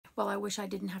Well, I wish I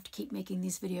didn't have to keep making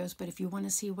these videos, but if you want to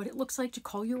see what it looks like to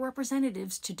call your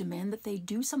representatives to demand that they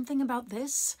do something about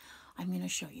this, I'm going to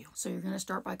show you. So you're going to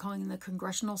start by calling the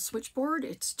Congressional Switchboard.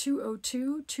 It's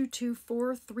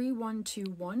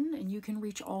 202-224-3121, and you can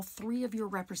reach all 3 of your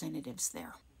representatives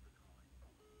there.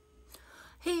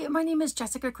 Hey, my name is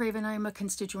Jessica Craven. I am a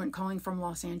constituent calling from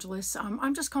Los Angeles.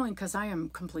 I'm just calling because I am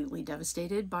completely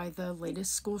devastated by the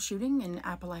latest school shooting in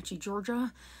Appalachia,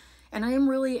 Georgia. And I am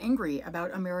really angry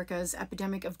about America's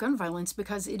epidemic of gun violence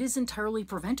because it is entirely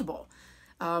preventable.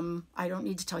 I don't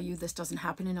need to tell you this doesn't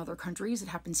happen in other countries. It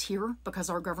happens here because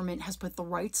our government has put the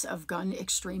rights of gun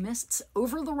extremists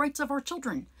over the rights of our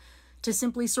children to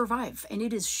simply survive, and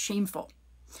it is shameful.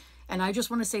 And I just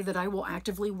want to say that I will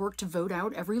actively work to vote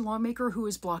out every lawmaker who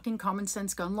is blocking common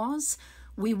sense gun laws.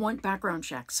 We want background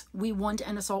checks. We want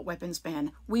an assault weapons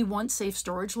ban. We want safe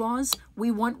storage laws. We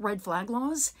want red flag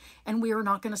laws. And we are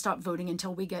not going to stop voting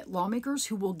until we get lawmakers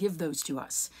who will give those to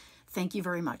us. Thank you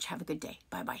very much. Have a good day.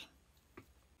 Bye-bye.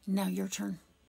 Now your turn.